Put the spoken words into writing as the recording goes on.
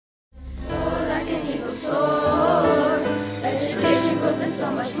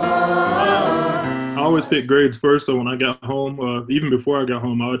always pick grades first. So when I got home, even before I got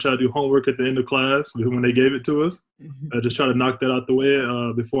home, I would try to do homework at the end of class when they gave it to us. I just try to knock that out the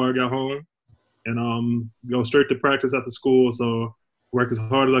way before I got home, and go straight to practice after school. So work as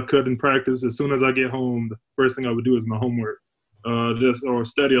hard as I could in practice. As soon as I get home, the first thing I would do is my homework, or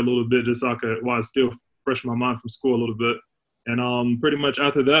study a little bit, just so I could, while I still fresh my mind from school a little bit. And pretty much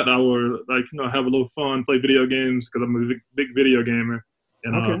after that, I would have a little fun, play video games because I'm a big video gamer.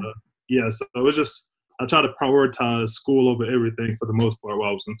 And yeah, so it was just I try to prioritize school over everything for the most part while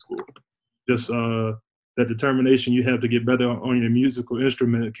I was in school. Just that determination you have to get better on your musical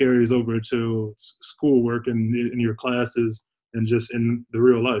instrument carries over to schoolwork and in your classes and just in the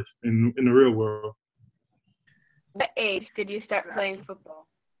real life, in the real world. What age did you start playing football?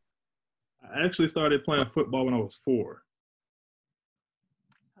 I actually started playing football when I was 4.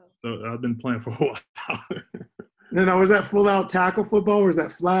 So I've been playing for a while. Now, was that full-out tackle football, or was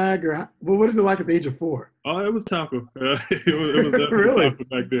that flag, or what is it like at the age of 4? Oh, it was tackle. It was definitely Really? tackle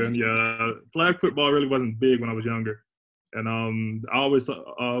back then. Yeah, flag football really wasn't big when I was younger, and I always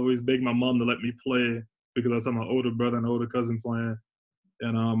begged my mom to let me play because I saw my older brother and older cousin playing,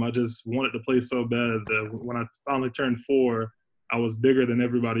 and I just wanted to play so bad that when I finally turned 4, I was bigger than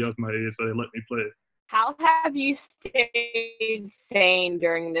everybody else my age, so they let me play. How have you stayed sane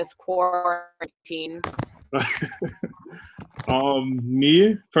during this quarantine?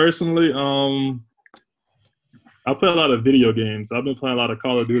 Me personally, I play a lot of video games. I've been playing a lot of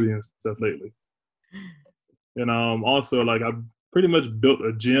Call of Duty and stuff lately. And also, like, I pretty much built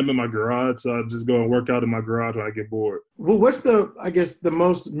a gym in my garage, so I just go and work out in my garage when I get bored. Well, what's the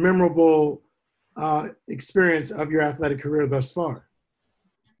most memorable experience of your athletic career thus far?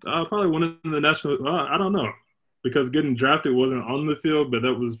 Probably winning the national. I don't know, because getting drafted wasn't on the field, but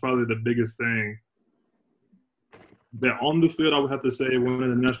that was probably the biggest thing. That on the field, I would have to say winning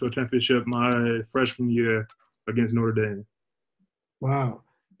the national championship my freshman year against Notre Dame. Wow.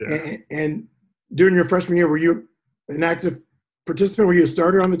 Yeah. And during your freshman year, were you an active participant? Were you a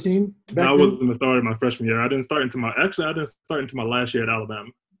starter on the team back I then? wasn't a starter my freshman year. I didn't start until my last year at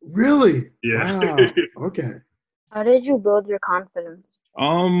Alabama. Really? Yeah. Wow. Okay. How did you build your confidence?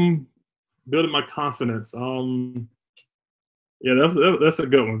 Building my confidence. Yeah, that's a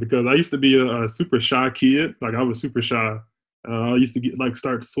good one because I used to be a super shy kid. Like, I was super shy. I used to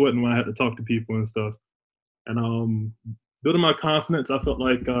start sweating when I had to talk to people and stuff. And building my confidence, I felt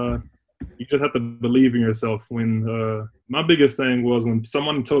like you just have to believe in yourself. When my biggest thing was when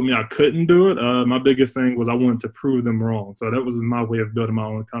someone told me I couldn't do it, my biggest thing was I wanted to prove them wrong. So that was my way of building my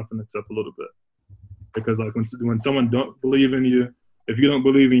own confidence up a little bit. Because like when someone don't believe in you, if you don't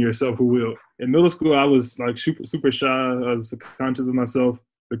believe in yourself, who will? In middle school, I was like super shy. I was subconscious of myself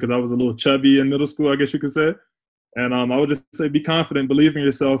because I was a little chubby in middle school, I guess you could say. And I would just say, be confident, believe in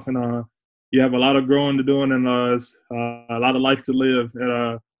yourself, and you have a lot of growing to do, and a lot of life to live.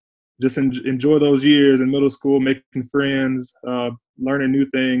 And just enjoy those years in middle school, making friends, learning new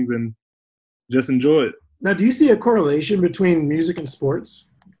things, and just enjoy it. Now, do you see a correlation between music and sports?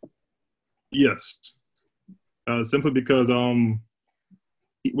 Yes. Simply because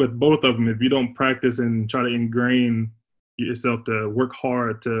with both of them, if you don't practice and try to ingrain yourself to work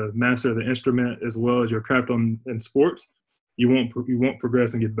hard to master the instrument as well as your craft in sports, you won't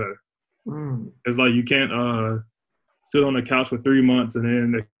progress and get better. It's like you can't sit on the couch for 3 months and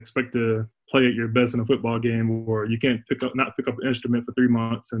then expect to play at your best in a football game, or you can't not pick up an instrument for 3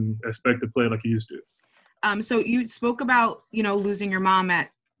 months and expect to play like you used to. So you spoke about losing your mom at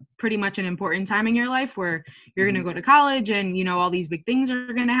pretty much an important time in your life where you're going to go to college and all these big things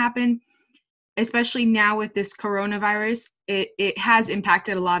are going to happen. Especially now with this coronavirus, it has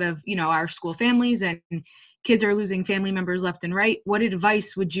impacted a lot of our school families, and kids are losing family members left and right. What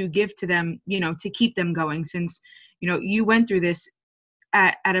advice would you give to them to keep them going, since you went through this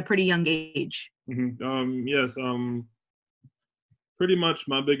at a pretty young age? Yes. Pretty much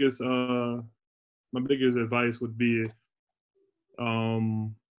my biggest advice would be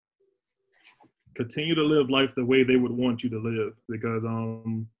continue to live life the way they would want you to live, because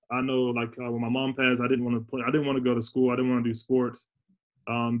I know, like, when my mom passed, I didn't want to play. I didn't want to go to school. I didn't want to do sports.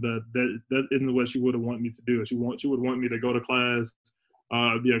 That isn't what she would have wanted me to do. She would want me to go to class,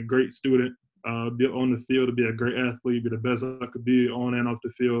 be a great student, be on the field, to be a great athlete, be the best I could be on and off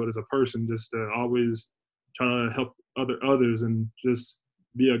the field as a person, just to always try to help others and just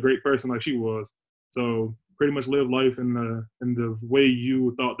be a great person like she was. So pretty much live life in the way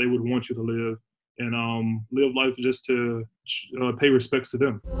you thought they would want you to live, and live life just to pay respects to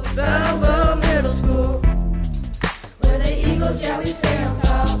them. Belleville Middle School, where the Eagles, yeah, we stay on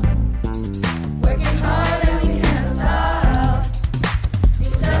top.